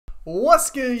What's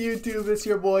good, YouTube? It's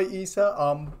your boy Isa.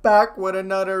 I'm back with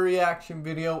another reaction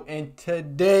video, and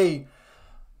today,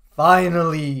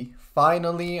 finally,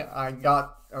 I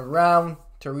got around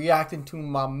to reacting to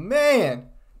my man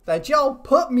that y'all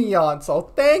put me on. So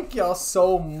thank y'all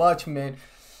so much, man.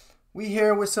 We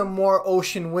here with some more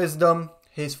Ocean Wisdom,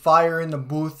 his Fire in the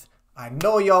Booth. I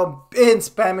know y'all been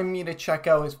spamming me to check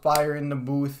out his Fire in the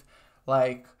Booth.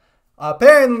 Like,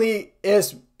 apparently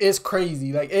it's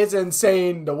crazy. Like, it's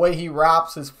insane the way he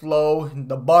raps, his flow,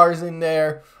 the bars in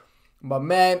there. But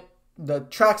man, the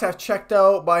tracks I've checked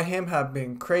out by him have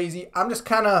been crazy. I'm just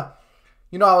kind of,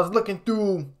 I was looking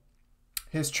through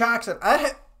his tracks and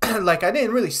I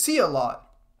didn't really see a lot.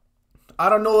 I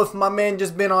don't know if my man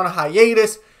just been on a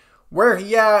hiatus. Where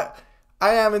he at? I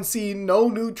haven't seen no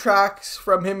new tracks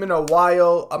from him in a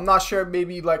while. I'm not sure,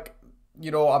 maybe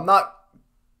I'm not,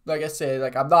 like I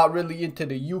said, I'm not really into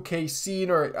the UK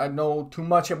scene, or I know too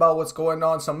much about what's going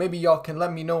on. So maybe y'all can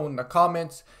let me know in the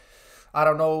comments. I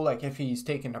don't know, if he's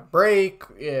taking a break,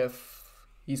 if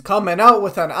he's coming out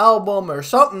with an album or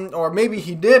something, or maybe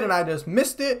he did and I just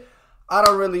missed it. I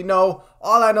don't really know.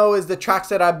 All I know is the tracks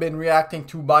that I've been reacting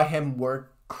to by him were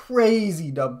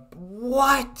crazy.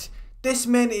 What? This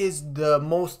man is the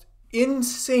most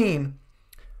insane.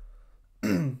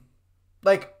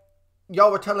 Like,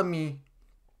 y'all were telling me,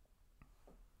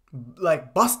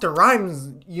 Busta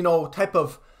Rhymes, type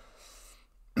of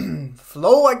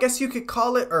flow, I guess you could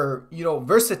call it, or,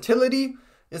 versatility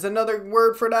is another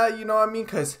word for that, you know what I mean?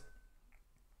 Because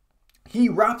he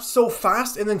raps so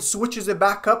fast and then switches it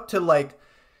back up to,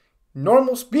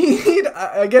 normal speed.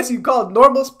 I guess you call it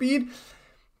normal speed.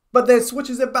 But then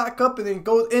switches it back up and then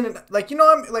goes in and,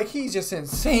 he's just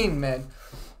insane, man.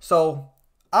 So,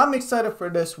 I'm excited for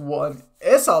this one.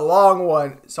 It's a long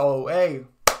one. So, hey,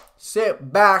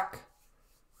 sit back,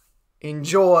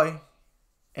 enjoy,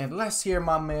 and let's hear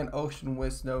my man Ocean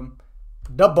Wisdom,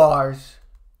 the bars.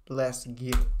 Let's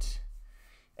get it.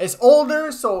 It's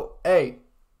older, so, hey,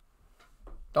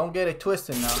 don't get it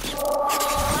twisted now.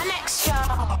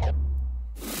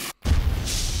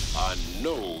 I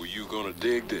know you're gonna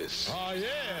dig this. Oh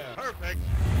yeah, perfect.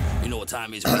 You know what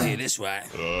time it is when you hear this, right?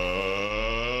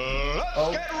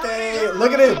 Okay,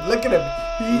 look at him,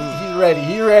 He's ready.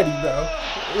 He ready, bro.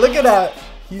 Look at that.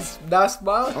 He's not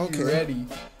smiling. Okay. He's ready.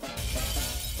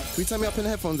 Can you turn me up in the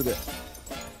headphones a bit?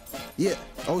 Yeah,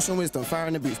 Ocean Wisdom, Fire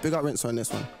in the Booth. Big up Rinse on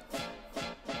this one.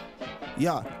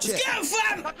 Yeah, check.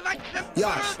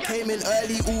 Yeah, came in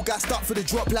early, all gassed up for the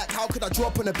drop. Like, how could I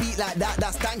drop on a beat like that?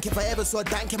 That's dank. If I ever saw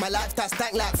dank in my life, that's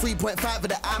dank. Like 3.5 of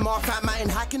the MR fat man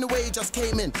hacking away. Just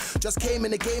came in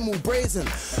the game all brazen.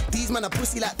 These men are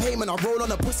pussy like payment. I roll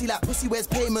on a pussy like pussy, where's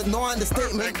payment? No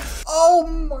understatement. Oh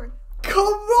my, come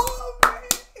on, man.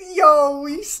 Yo,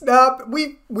 we snapped.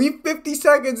 We 50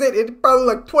 seconds in. It's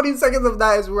probably 20 seconds of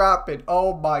that is rapping.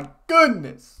 Oh my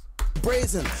goodness.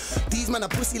 Brazen. These men are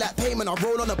pussy like payment. I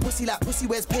roll on a pussy like pussy,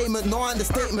 where's payment? No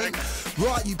understatement.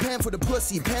 Right, you paying for the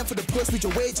pussy, with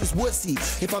your wages, wussy.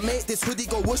 If I make this hoodie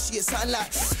go whooshy, it's something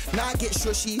like, now I get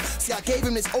shushy. See, I gave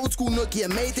him this old school nookie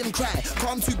and made him cry.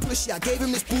 Calm too pushy, I gave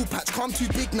him this ball patch. Calm too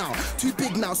big now,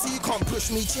 see you can't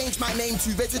push me. Change my name to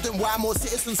Resident Y, more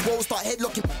citizens roll, start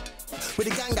headlocking. With a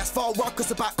gang that's far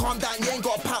ruckus about, calm down, you ain't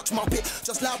got a pouch, muppet.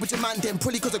 Just loud with your man, then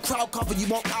probably cause the crowd cover, you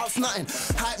won't house nothing.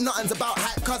 Hype nothing's about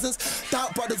hype cousins.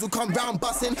 Doubt brothers will come round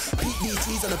bussin'. Peak these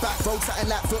cheese on the back road, something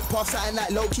like footpath, something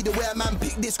like Loki. The way a man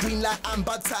pick this green like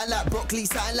Ambud, something like broccoli,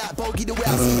 something like bogey. The way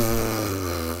I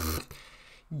see.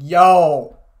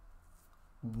 Yo,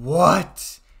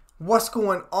 what's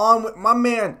going on with my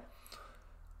man?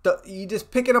 You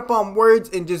just picking up on words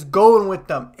and just going with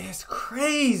them. It's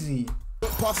crazy.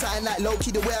 Puff something like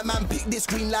Loki, the way a man pick this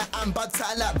green like Ambud,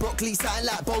 something like broccoli, something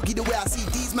like bogey. The way I see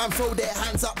these man throw their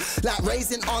hands up like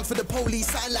raising arms for the police,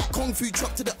 something like kung fu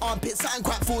chop to the armpit, something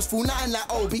quite forceful, nothing like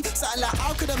Obi, something like,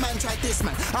 how could a man try this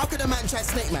man? How could a man try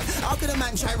Snake Man? How could a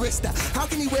man try wrist that? How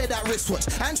can he wear that wristwatch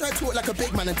and try talk like a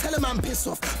big man and tell a man piss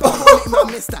off? But I won't make man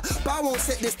miss that. But I won't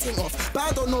set this thing off. But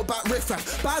I don't know about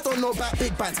riffraff. But I don't know about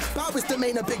big bands. But I was the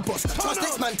main a big boss. Trust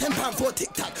this man, £10 for a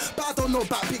tic tac. But I don't know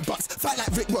about big bucks. Fight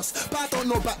like Rick Ross. But I don't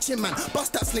know about chin man.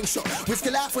 Bust that slingshot. Risk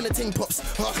a life when the ting pops.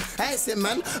 I ain't sin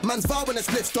man. Man's var when the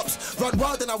split stops. Run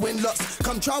wild and I win lots.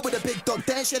 Come try with a big dog.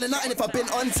 They ain't shelling nothing if I've been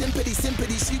on sympathy.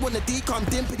 She want a decom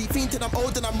dimpity. Fiending I'm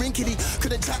old and I'm wrinkly.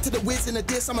 Couldn't chat to the whiz in a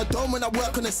diss. I'm a dome when I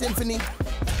work on a symphony.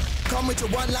 Come with your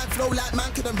one-line flow like man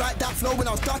couldn't write that flow when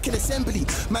I was dark in assembly.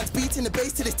 Man's beating the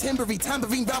bass till it's timbery.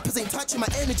 Tambourine rappers ain't touching my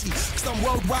energy, cause I'm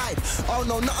worldwide. I don't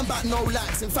know nothing about no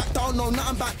lights. In fact, I don't know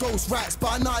nothing about ghost rights,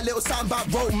 but I know a little something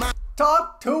about romance.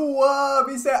 Talk to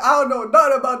he said, I don't know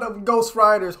nothing about them Ghost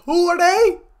Riders. Who are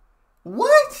they?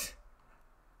 What?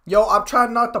 Yo, I'm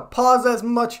trying not to pause as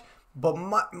much, but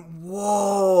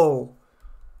whoa.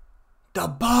 The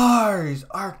bars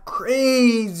are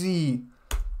crazy.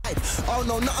 I don't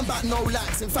know nothing about no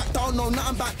likes. In fact, I don't know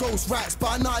nothing about those rights. But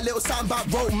I know a little something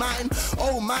about road mine.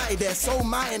 Oh my, they're so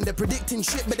mine. They're predicting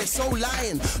shit, but they're so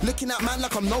lying. Looking at man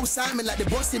like I'm no Simon. Like they're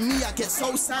bossing me, I get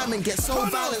so Simon. Get so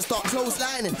violent, start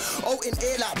clotheslining. Oh, in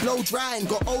air like blow drying.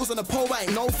 Got O's on the pole, I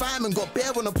ain't no fireman. Got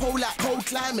bear on the pole like cold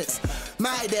climates.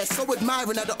 My, they're so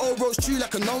admiring. At the old road's true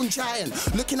like a known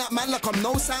giant. Looking at man like I'm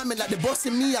no Simon. Like they're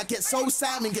bossing me, I get so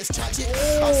Simon. Gets tragic.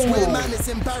 I swear man is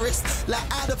embarrassed. Like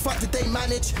how the fuck did they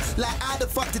manage? Like how the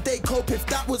fuck did they cope? If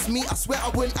that was me, I swear I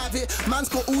wouldn't have it. Man's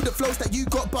got all the flows that you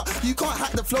got, but you can't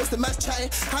hack the flows. The man's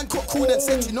chatting. Hancock called and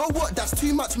said, you know what? That's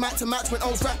too much mic to match when I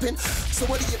was rapping. So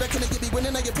what do you reckon that you be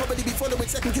winning? Or you probably be following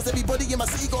second? Cause everybody in my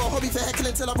city got a hobby for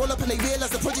heckling till I roll up and they realise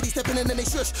the prodigy stepping in and they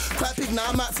shush. Quite big now,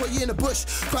 I'm out for you in the bush.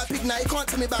 Quite big now, you can't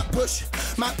tell me about push.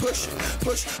 Might push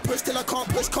till I can't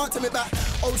push. Can't tell me about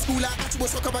old school like actual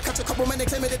soccer. I catch a couple men, they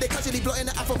claim that they casually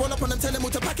blotting the app. I roll up on them, tell them all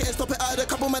to pack it and stop it out. A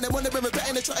couple men, they wondering,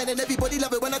 regretting the trotting, and everybody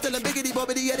love it when I tell them biggity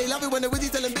bobbity. Yeah, they love it when the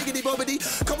wizzy tell them biggity bobbity.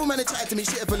 Couple men, they chatting to me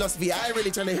shit of philosophy. I ain't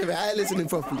really trying to hear it, I ain't listening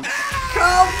properly.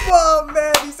 Come on,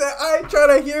 man. He said, I ain't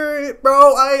trying to hear it,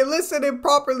 bro. I ain't listening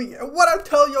properly. And what I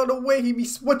tell you, the way he be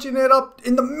switching it up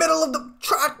in the middle of the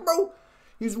track, bro.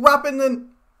 He's rapping, then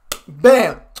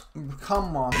bam.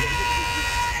 Come on.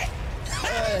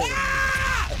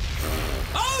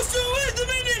 Oh, so wisdom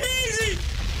in it easy.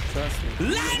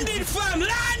 Landed, fam,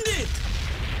 landed.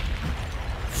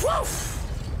 Woo.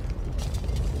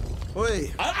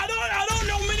 Oi. I don't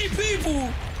know many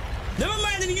people, never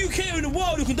mind in the UK or in the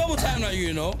world, who can double time like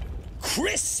you know.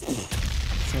 Crisp.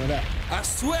 So that. I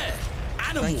swear.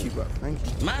 Animal. Thank you, bro. Thank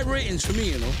you. Mad ratings for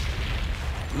me, you know.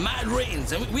 Mad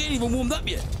ratings. And we ain't even warmed up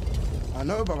yet. I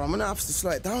know, bro. I'm gonna have to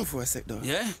slow it down for a sec, though.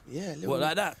 Yeah? Yeah, a little. What,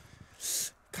 like that?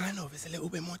 Kind of. It's a little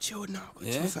bit more chilled now.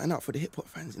 Yeah? Chill something out for the hip hop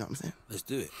fans, you know what I'm saying? Let's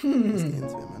do it. Let's get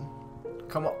into it, man.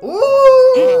 Come on.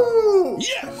 Ooh.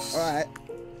 Yes! Alright.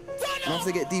 I have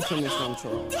to get deep on this one,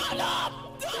 Tro.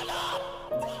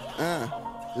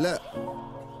 Look.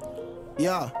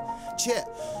 Yeah. Check.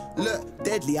 Look,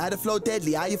 deadly, how the flow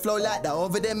deadly, how you flow like that,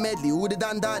 over there medley, who the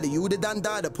done dada, you the done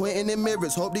dada, pointing in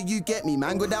mirrors, hope that you get me,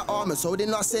 man got that armor, sold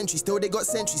in last century, still they got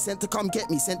sentry, sent to come get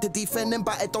me, sent to defend them,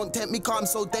 but it don't tempt me, cause I'm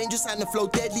so dangerous and the flow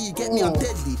deadly, you get me, I'm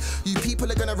deadly, you people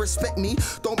are gonna respect me,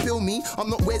 don't bill me, I'm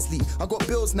not Wesley, I got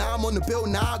bills now, I'm on the bill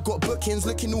now, I got bookings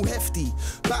looking all hefty,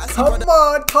 but I see Come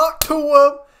on, talk to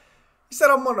him. He said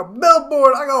I'm on a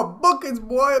billboard, I got bookings,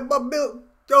 boy, my bill,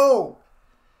 yo.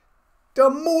 The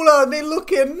moolah, they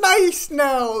looking nice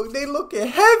now. They looking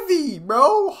heavy,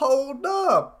 bro. Hold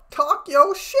up. Talk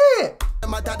your shit.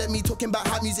 My dad and me talking about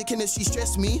how music industry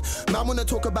stress me. Man wanna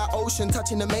talk about ocean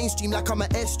touching the mainstream like I'm an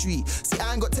S3. See,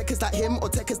 I ain't got techers like him, or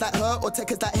techers like her, or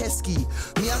techers like Heskey.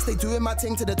 Me, I stay doing my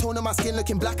thing to the tone of my skin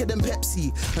looking blacker than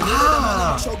Pepsi. And all of them man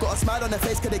in the show got a smile on her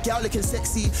face cause the gal looking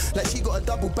sexy. Like she got a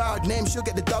double-barreled name, she'll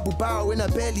get the double barrel in her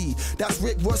belly. That's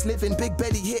Rick Ross living big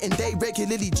belly, hitting day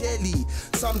regularly jelly.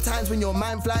 Sometimes when your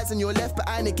mind flies and you're left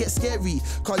behind it gets scary.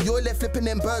 Cause you're left flipping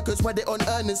them burgers while they on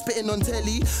earnings spitting on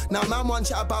telly. Now man want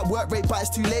chat about work rate but it's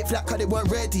too late for that cause they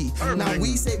weren't ready. Now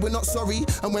we say we're not sorry,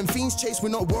 and when things chase we're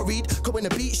not worried. Cause when the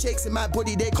beat shakes in my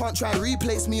body they can't try and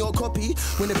replace me or copy.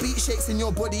 When the beat shakes in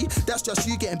your body, that's just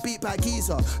you getting beat by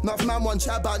geezer. Enough man want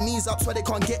chat about knees up so they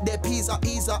can't get their peas up,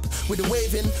 ease up with the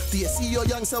waving. Do you see your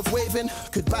young self waving?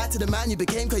 Goodbye to the man you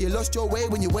became cause you lost your way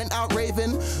when you went out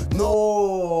raving.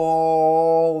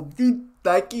 No,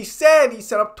 like he said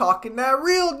I'm talking that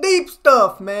real deep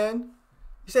stuff, man.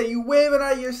 He said you waving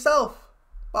at yourself.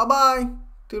 Bye-bye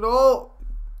to the old.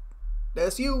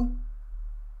 That's you.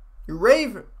 You're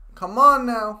raving. Come on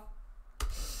now.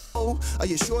 Are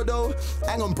you sure though?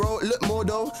 Hang on bro, look more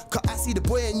though. Cause I see the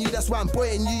boy in you, that's why I'm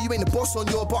boying you. You ain't the boss on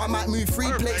your, but I might move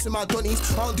 3 plates in my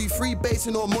donnies. I don't do free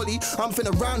basing or molly. I'm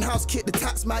finna roundhouse kick the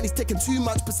tax man, he's taking too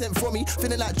much % from me.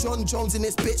 Feeling like John Jones in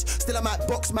this bitch. Still I might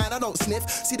box man, I don't sniff.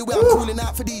 See the way I'm calling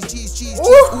out for these G's.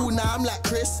 Ooh, now I'm like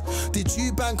Chris. Did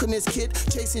you bank on this kid?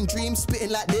 Chasing dreams,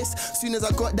 spitting like this. Soon as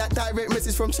I got that direct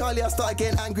message from Charlie, I started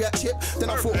getting angry at Chip. Then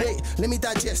I thought, wait, let me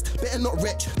digest. Better not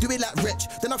retch, do it like retch.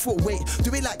 Then I thought, wait,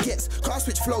 do it like gets. Can't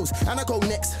switch flows, and I go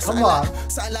next. Come on.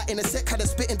 Something like in a sec, had a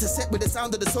spit into set with the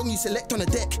sound of the song you select on the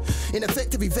deck.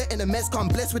 Ineffective vet in a mess, I'm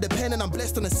blessed with a pen and I'm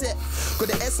blessed on a set. Got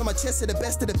the S on my chest, so the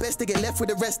best of the best, they get left with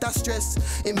the rest, that's stress.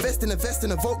 Invest in a vest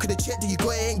and a vote, cause the check that you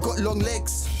got, it ain't got long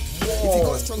legs. If you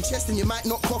got a strong chest, then you might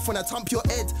not cough when I thump your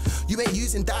head. You ain't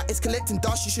using that, it's collecting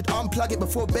dust. You should unplug it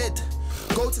before bed.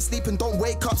 Go to sleep and don't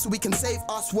wake up so we can save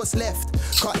us what's left.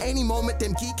 Cause any moment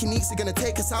them geeky neeks are gonna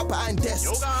take us out behind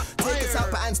desks. Take us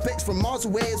out behind specs from miles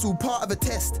away is all part of a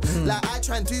test. Like I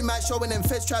try and do my show and then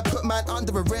feds try put man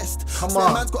under arrest. Come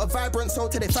on. Man's got a vibrant soul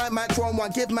till they find my chrome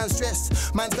one, give man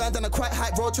stress. Man's going down a quite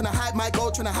high road trying to hide my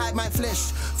gold, trying to hide my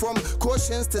flesh. From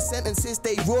cautions to sentences,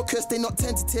 they raucous, they not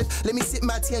tentative. Let me sip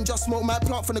my tea and just smoke my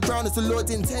plant from the ground as the Lord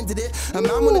intended it. And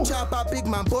man wanna chat about big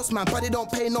man, boss man, but they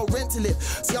don't pay no rent to live.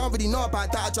 See, I already know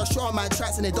about that, I just show my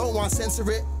tracks and they don't want to censor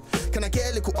it. Can I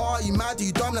get a little are you mad, are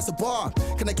you dumb, that's a bar.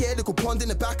 Can I get a little pond in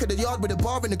the back of the yard with a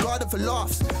bar in the garden for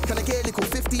laughs. Can I get a little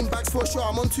 15 bags for sure,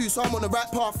 I'm on 2 so I'm on the right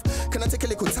path. Can I take a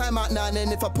little time out now and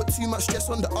then if I put too much stress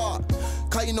on the art.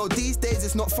 Cause you know these days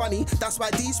it's not funny, that's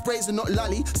why these sprays are not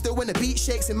lolly. Still when the beat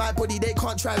shakes in my body they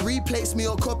can't try and replace me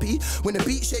or copy. When the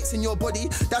beat shakes in your body,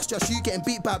 that's just you getting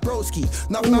beat by broski.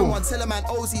 Now man want tell a man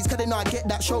Ozies, cause they know I get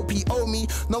that show P owe me.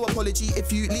 No apology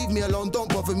if you leave me alone, don't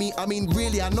bother me. I mean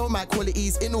really I know my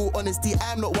qualities, in all honesty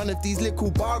I'm not one of these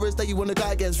little borrowers that you wanna go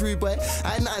against rude boy.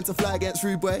 I ain't nothing to fly against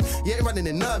rude boy. You ain't running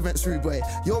in nerve fence rude boy.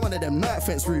 You're one of them nerve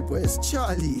fence rude boys.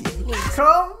 Charlie.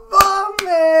 Come on,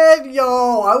 man.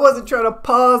 Yo, I wasn't trying to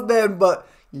pause then, but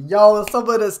yo, some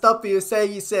of the stuff he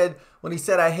said when he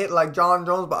said I hit like John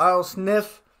Jones, but I don't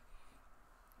sniff.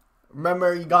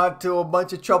 Remember, he got into a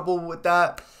bunch of trouble with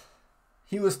that.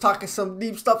 He was talking some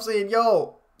deep stuff saying,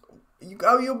 yo, you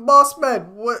boss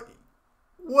man.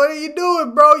 What are you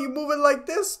doing, bro? You moving like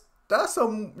this? That's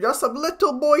some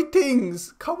little boy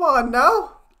things. Come on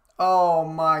now. Oh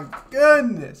my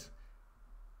goodness.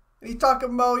 And he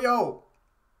talking about, yo,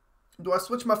 do I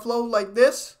switch my flow like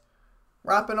this?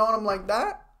 Rapping on him like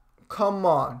that? Come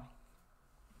on.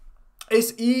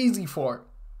 It's easy for it.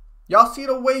 Y'all see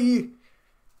the way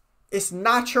it's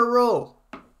natural.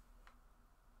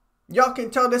 Y'all can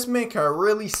tell this man can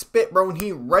really spit, bro, and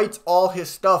he writes all his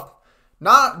stuff.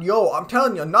 I'm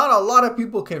telling you, not a lot of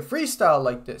people can freestyle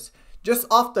like this. Just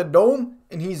off the dome,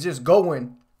 and he's just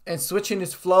going and switching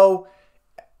his flow.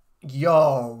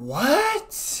 Yo,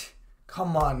 what?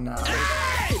 Come on now.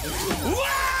 Hey!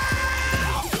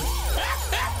 Wow!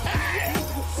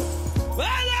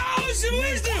 Wow, ocean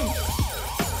wisdom!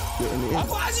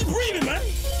 Why is he breathing, man?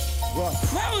 What?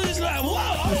 That was just like, whoa!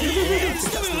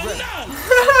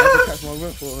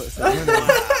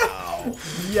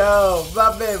 Yo,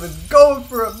 my man was going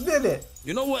for a minute.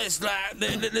 You know what it's like?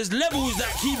 There's levels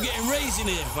that keep getting raised in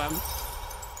here, fam.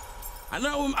 I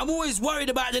know I'm always worried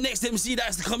about the next MC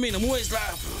that's to come in. I'm always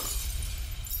like,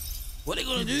 what they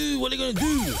gonna do? What they gonna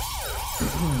do?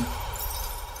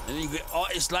 And then you get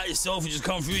artists like yourself who just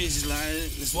come through. It's just like,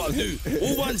 that's what I do.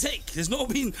 All one take. There's no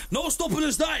stopping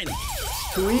and starting.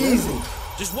 Too easy.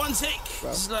 Just one take.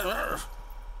 It's like,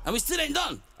 and we still ain't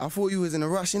done. I thought you was in a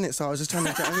rush, innit? So I was just trying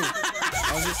to get in.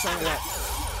 I was just trying to like.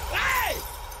 Hey!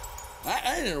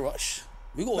 I ain't in a rush.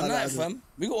 We got all night, fam.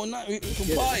 We got all night. We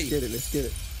can party. Let's get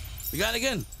it. We got it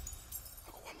again.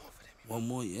 I got one more for them. One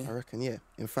more, yeah. I reckon, yeah.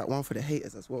 In fact, one for the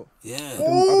haters as well. Yeah. I've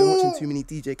been watching too many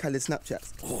DJ Khaled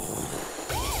Snapchats.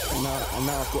 And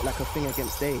now I've got like a thing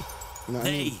against Day. You know what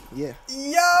I mean? Yeah.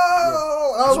 Yo!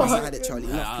 I had it,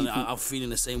 Charlie. I'm feeling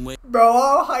the same way. Bro,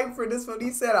 I'm hyped for this one.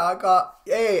 He said I've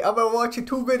been watching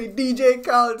too many DJ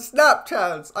Khaled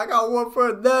Snapchats. I got one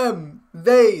for them.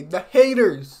 The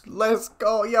haters. Let's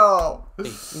go, yo. Hey, You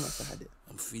must have had it.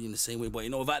 I'm feeling the same way, but you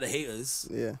know, without the haters,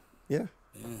 Yeah.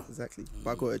 Exactly.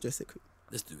 But I gotta address it quick.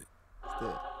 let's do it. Let's do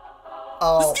it.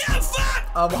 Oh, Let's get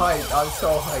fucked! I'm hyped. I'm so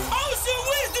hyped. Ocean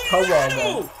wisdom, Come you on,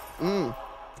 animal! man.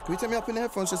 Can you take me up in the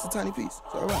headphones just a tiny piece? Is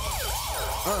that alright?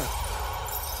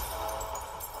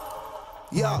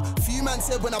 Yeah, few man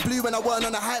said when I blew when I weren't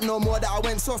on the hype no more that I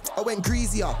went soft, I went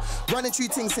greasier. Running through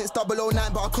things since 009,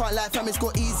 but I can't lie, fam, it's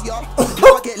got easier.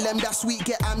 Now I get lem, that's sweet,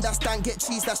 get am, that's dan, get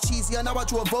cheese, that's cheesier. Now I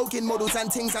draw voguing models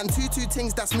and things and two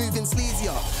things that's moving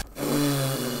sleazier.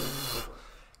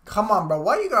 Come on, bro.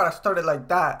 Why you gotta start it like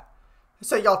that? You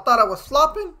said y'all thought I was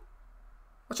flopping?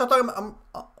 What y'all talking about?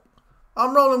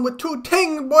 I'm rolling with 2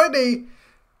 things, boy. You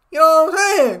know what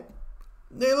I'm saying?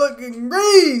 They looking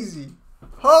crazy.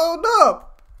 Hold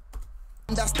up.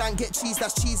 That's dan, get cheese,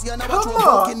 that's cheesier. Now I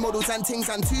draw voguing models and things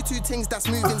and two things that's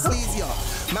moving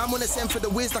sleazier. Man wanna send for the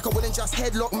whiz like I wouldn't just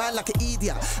headlock man like an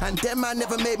idiot. And them man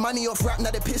never made money off rap,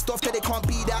 now they pissed off that they can't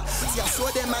be that. See, I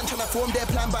saw them man trying to form their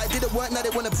plan, but it didn't work, now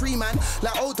they want a pre-man.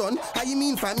 Like, hold on, how you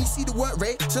mean, fam? You see the work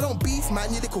rate, so don't beef,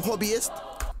 man, you little hobbyist.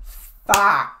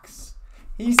 Facts.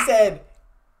 He said,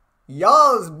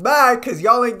 y'all is bad because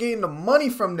y'all ain't getting the money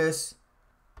from this.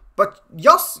 But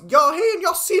y'all see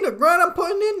the grind I'm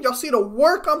putting in? Y'all see the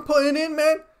work I'm putting in,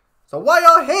 man? So why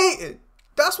y'all hating?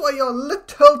 That's why y'all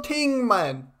little thing,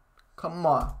 man. Come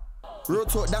on. Real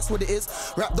talk, that's what it is.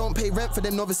 Rap don't pay rent for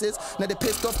them novices. Now they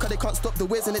pissed off cause they can't stop the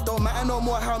whiz. And it don't matter no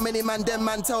more how many man them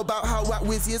man tell about how whack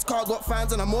Wizzy is. Car got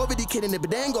fans and I'm already kidding it, but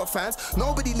they ain't got fans.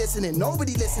 Nobody listening,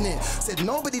 nobody listening. Said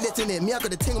nobody listening. Me, I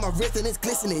got a ting on my wrist and it's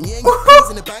glistening. You ain't got keys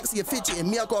in the bank, so you're fidgeting.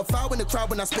 Me, I got a foul in the crowd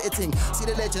when I spit a ting. See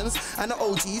the legends and the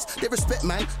OGs, they respect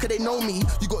man, cause they know me.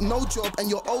 You got no job and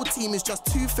your old team is just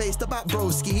two-faced about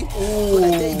broski. When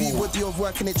I debut with you of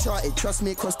work and it charted, trust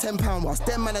me, it cost £10 whilst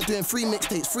them man are doing free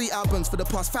mixtapes, free albums for the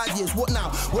past 5 years. What now?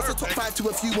 What's the top 5 to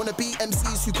a few wanna be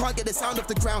MCs who can't get the sound off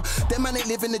the ground? Them man ain't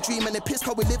living the dream and they pissed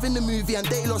how we live in the movie and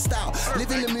they lost out.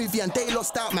 Live in the movie and they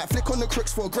lost out, man. Flick on the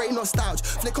crooks for a great nostalgia.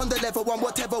 Flick on the level one,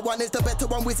 whatever one is the better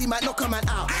one. Wizzy might knock a man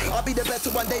out. I'll be the better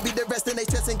one, they be the rest and they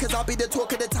stressing cause I'll be the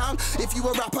talk of the town. If you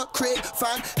a rapper, critic,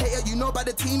 fan, hater, you know about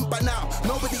the team, but now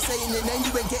nobody saying your name,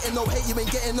 you ain't getting no hate, you ain't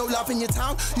getting no love in your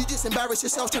town. You just embarrass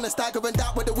yourself trying to stagger and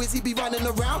doubt where the Wizzy be running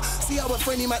around. See how a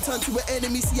friendly might turn to an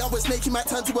enemy, see how a snake might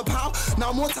turn to a pal.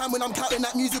 Now more time when I'm counting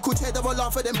that musical cheddar, I'll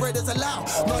laugh for them brothers allowed.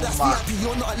 No, that's VIP,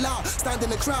 you're not allowed. Stand in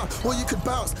the crowd, or you could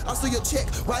bounce. I saw your chick,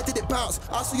 why did it bounce?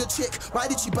 I saw your chick, why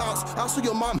did she bounce? I saw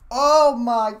your mum. Oh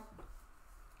my.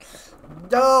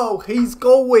 Yo, he's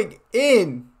going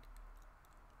in.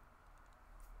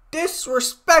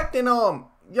 Disrespecting him.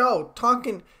 Yo,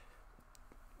 talking.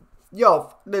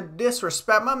 Yo, the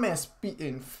disrespect. My man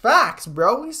speaking facts,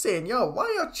 bro. He's saying, yo,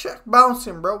 why your chick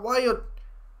bouncing, bro? Why you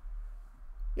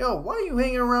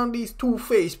hanging around these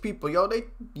two-faced people? Yo, they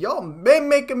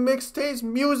making mixtapes,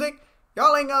 music.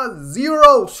 Y'all ain't got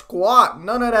zero squat,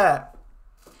 none of that.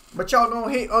 But y'all gonna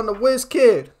hate on the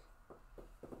Wizkid.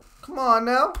 Come on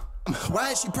now.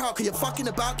 Why is she proud? Cause you're fucking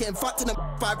about getting fucked in a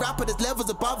by rapper. There's levels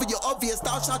above your obvious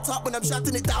style. Shut up when I'm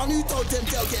shutting it down. Who told them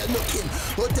they'll get a look in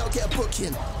or they'll get a book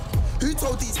in? Who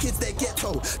told these kids they're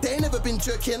ghetto? They ain't never been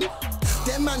jerking.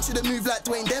 Them man should've moved like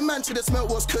Dwayne. Them man should've smelt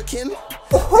what's cooking.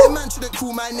 Them man should've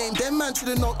called my name. Them man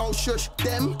should've known, oh shush.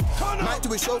 Them might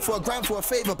do a show for a grand for a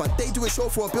favor, but they do a show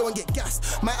for a bill and get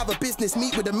gas. Might have a business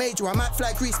meet with a major. I might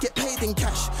fly Greece, get paid in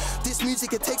cash. This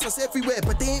music, it takes us everywhere,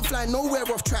 but they ain't flying nowhere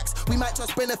off tracks. We might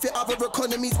just benefit other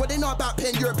economies. What they know about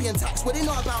paying European tax? What they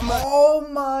know about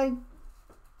money?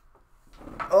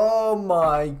 Oh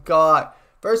my God.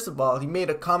 First of all, he made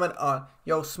a comment on,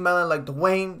 yo, smelling like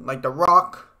Dwayne, like The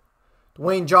Rock,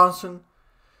 Dwayne Johnson.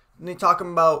 And they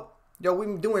talking about, yo, we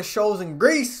been doing shows in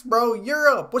Greece, bro,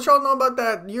 Europe. What y'all know about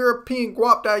that European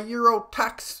guap, that Euro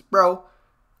tax, bro?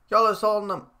 Y'all is all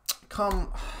them,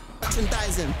 come.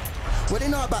 Merchandising. What they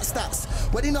know about stats?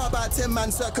 What they know about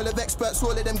 10-man circle of experts?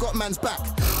 All of them got man's back.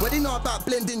 What they know about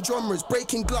blending genres,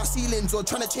 breaking glass ceilings, or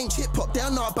trying to change hip-hop? They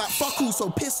don't know about fuck all, so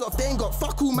piss off. They ain't got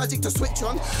fuck all magic to switch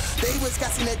on. They was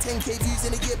gassing their 10k views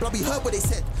in a year, bloody heard what they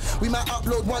said. We might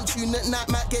upload one tune at night,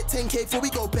 might get 10k before we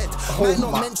go bed. Might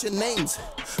not mention names,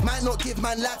 might not give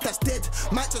man life that's dead.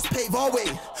 Might just pave our way,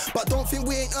 but don't think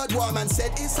we ain't heard what a man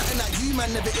said. It's something that you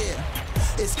man never hear.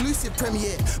 Exclusive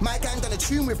premiere. My gang done a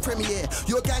tune with premiere.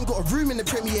 Your gang got a room in the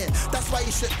premiere. That's why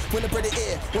you should when the bread it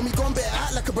ear. When we gone better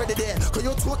act like a bread there. Cause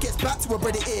your talk gets back to a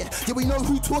bread ear. Yeah, we know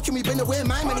who talking, we been aware.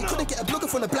 My man, he couldn't get a blogger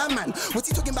from a blind man. What's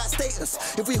he talking about status?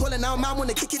 If we hollering now, man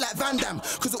wanna kick it like Van Damme.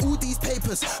 Cause of all these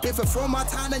papers. Been from my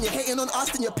town and you're hating on us,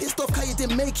 then you're pissed off cause you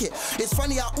didn't make it. It's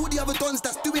funny how all the other dons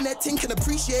that's doing their thing can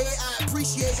appreciate it. I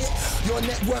appreciate it. Your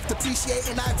net worth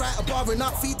depreciating. I write a bar and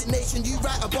up feed the nation. You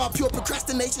write a bar, pure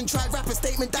procrastination. Try rap a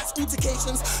statement, that's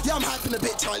altercations. Yeah, I'm hyping a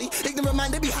bit, Charlie. Ignorant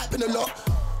man, they be hyping a lot.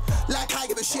 Like I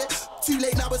give a shit. Too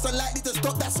late now, it's unlikely to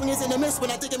stop. That song is in the mist.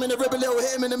 When I dig him in the rebel, it'll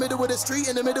hit him in the middle of the street,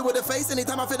 in the middle of the face.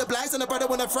 Anytime I feel the blinds and the brother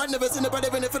when I'm front. Never seen a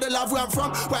brother in it for the love where I'm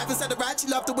from. Where I haven't said the right, she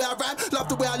love the way I rhyme, love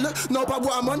the way I look, know about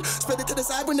what I'm on. Spread it to the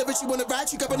side whenever she wanna ride.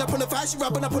 She grabbing up on the fire, she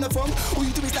rubbing up on the phone. All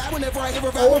you do is lie whenever I hear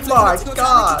a rap. Oh my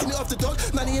God. Kicking it off the dog.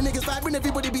 None of your niggas vibing,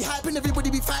 everybody be hyping, everybody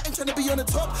be fighting, trying to be on the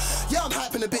top. Yeah, I'm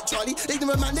hyping a bit, Charlie.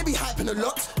 Ignorant man, they be hyping a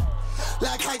lot.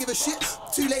 Like I give a shit.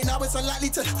 Too late now, it's unlikely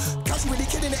to catch you really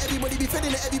kidding it. Everybody be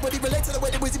feeling it, everybody relate to the way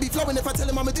the Wizzy be flowing. If I tell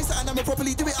him I'ma do something, I'ma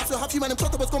properly do it. After half you man, I'm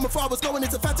thought I was going before I was going.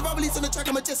 It's a fact. If I release on the track,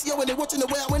 I'm a just yo, and they watching the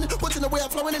way I win, watching the way I'm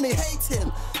flowing, and they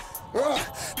hating.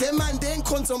 Them man, they ain't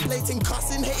contemplating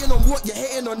cussing, hating on what you're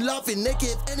hating on, loving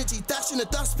negative energy, dashing a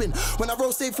dustbin. When I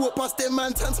roll safe walk past them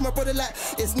man, turn to my brother like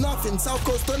it's nothing. South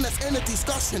Coast done, that's end of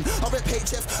discussion. I rep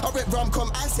HF, I rep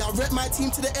Rumcom, I say I rep my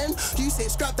team to the end. You say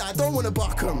scrap that, I don't wanna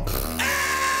buck 'em.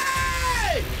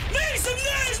 Hey! Make some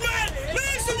noise, man!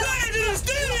 Make some noise in the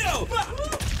studio!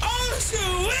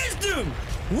 Ocean wisdom!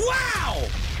 Wow!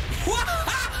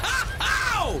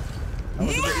 Wow!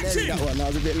 That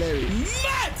was a bit Larry.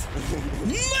 Mad!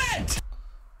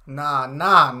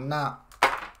 Nah.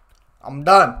 I'm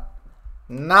done.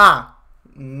 Nah.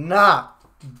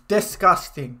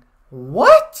 Disgusting.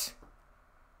 What?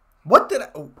 What did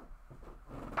I...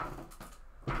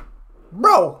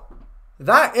 Bro,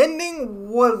 that ending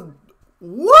was...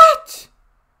 What?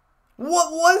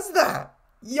 What was that?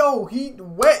 Yo, he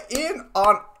went in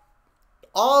on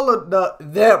all of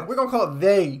them. We're gonna call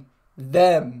it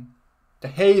them. The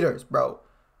haters, bro.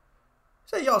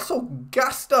 Say y'all so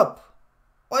gassed up.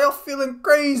 Why y'all feeling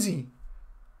crazy?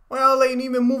 Why y'all ain't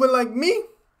even moving like me?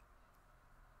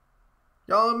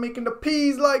 Y'all ain't making the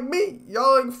peas like me.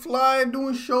 Y'all ain't flying,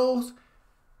 doing shows.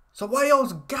 So why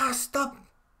y'all's gassed up?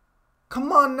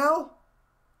 Come on now.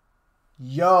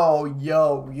 Yo.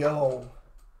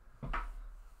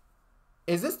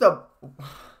 Is this the...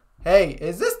 Hey,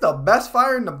 is this the best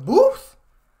fire in the booth?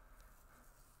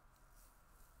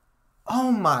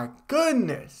 Oh my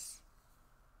goodness.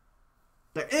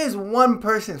 There is one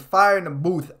person's fire in the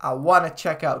booth I want to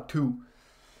check out too.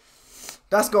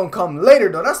 That's going to come later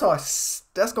though. That's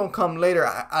going to come later.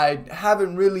 I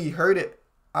haven't really heard it.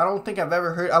 I don't think I've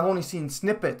ever heard. I've only seen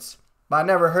snippets, but I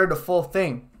never heard the full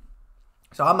thing.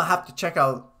 So I'm going to have to check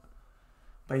out.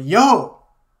 But yo,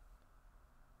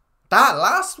 that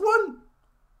last one,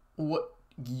 what?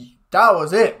 That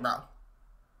was it, bro.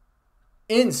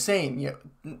 Insane. Yo.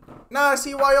 Now I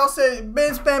see why y'all said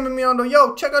been spamming me on the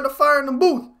yo. Check out the fire in the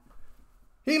booth.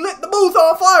 He lit the booth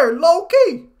on fire, low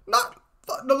key, not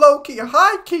the low key,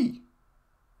 high key.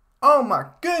 Oh my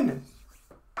goodness.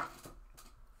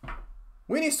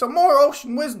 We need some more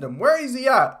Ocean Wisdom. Where is he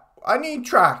at? I need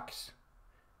tracks.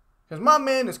 Because my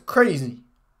man is crazy.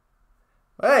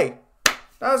 Hey,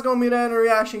 that's going to be the end of the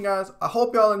reaction, guys. I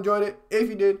hope y'all enjoyed it. If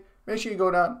you did, make sure you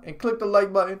go down and click the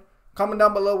like button. Comment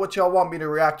down below what y'all want me to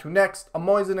react to next. I'm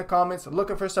always in the comments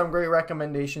looking for some great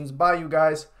recommendations by you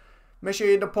guys. Make sure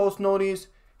you hit the post notice.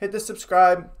 Hit the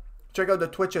subscribe. Check out the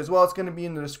Twitch as well. It's going to be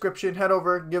in the description. Head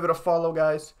over. Give it a follow,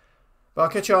 guys. But I'll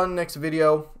catch you on the next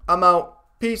video. I'm out.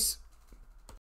 Peace.